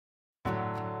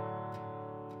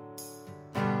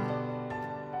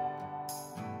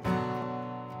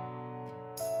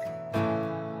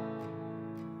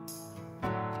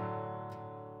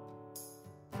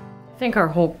think our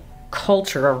whole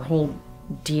culture, our whole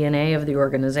DNA of the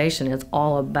organization is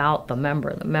all about the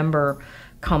member. The member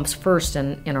comes first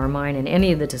in our mind in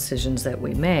any of the decisions that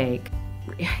we make.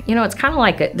 You know, it's kind of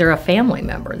like they're a family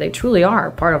member. They truly are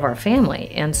part of our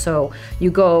family. And so you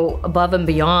go above and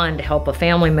beyond to help a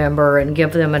family member and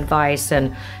give them advice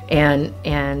and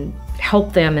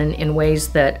help them in ways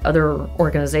that other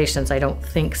organizations, I don't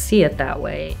think, see it that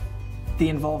way. The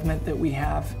involvement that we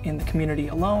have in the community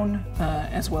alone,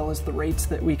 as well as the rates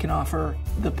that we can offer,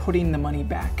 the putting the money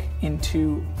back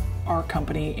into our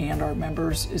company and our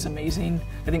members is amazing.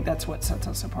 I think that's what sets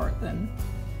us apart then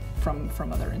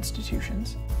from other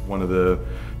institutions. One of the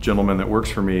gentlemen that works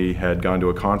for me had gone to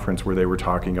a conference where they were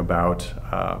talking about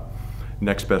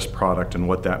next best product and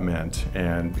what that meant,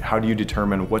 and how do you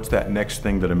determine what's that next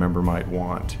thing that a member might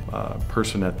want. A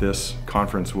person at this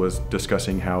conference was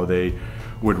discussing how they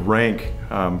would rank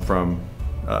from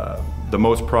the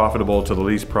most profitable to the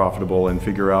least profitable and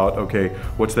figure out, okay,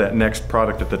 what's that next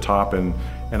product at the top, and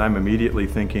I'm immediately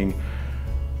thinking,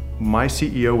 my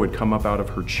CEO would come up out of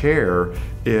her chair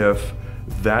if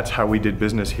that's how we did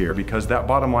business here, because that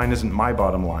bottom line isn't my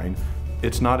bottom line.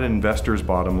 It's not an investor's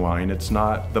bottom line. It's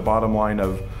not the bottom line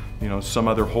of, you know, some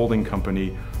other holding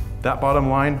company. That bottom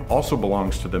line also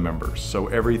belongs to the members. So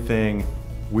everything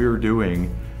we're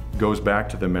doing goes back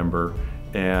to the member,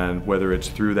 and whether it's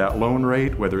through that loan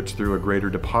rate, whether it's through a greater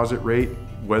deposit rate,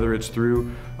 whether it's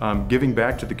through giving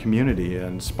back to the community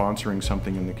and sponsoring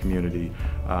something in the community,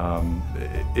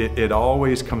 it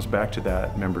always comes back to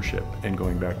that membership and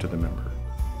going back to the member.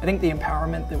 I think the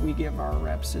empowerment that we give our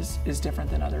reps is different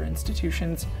than other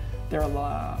institutions. There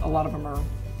are a lot of them are,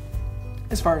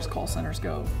 as far as call centers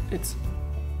go, it's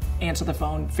answer the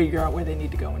phone, figure out where they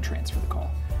need to go, and transfer the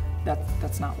call.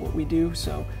 That's not what we do.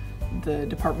 So the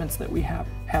departments that we have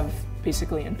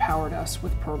basically empowered us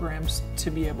with programs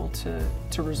to be able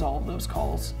to resolve those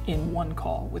calls in one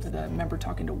call with the member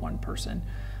talking to one person.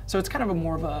 So it's kind of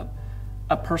more of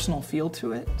a personal feel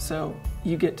to it. So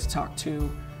you get to talk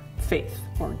to Faith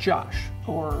or Josh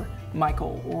or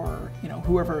Michael or, you know,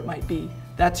 whoever it might be.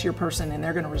 That's your person, and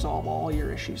they're going to resolve all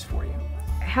your issues for you.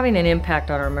 Having an impact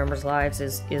on our members' lives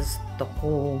is the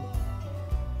whole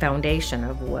foundation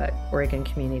of what Oregon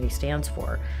Community stands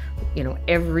for. You know,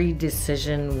 every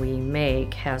decision we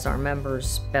make has our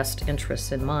members' best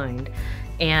interests in mind,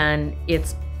 and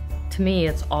to me,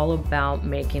 it's all about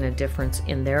making a difference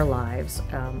in their lives,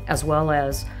 as well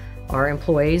as our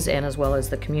employees and as well as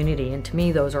the community. And to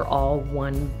me, those are all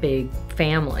one big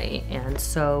family. And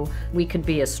so we could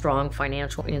be a strong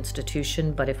financial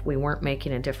institution, but if we weren't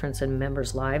making a difference in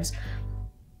members' lives,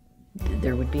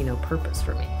 there would be no purpose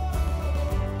for me.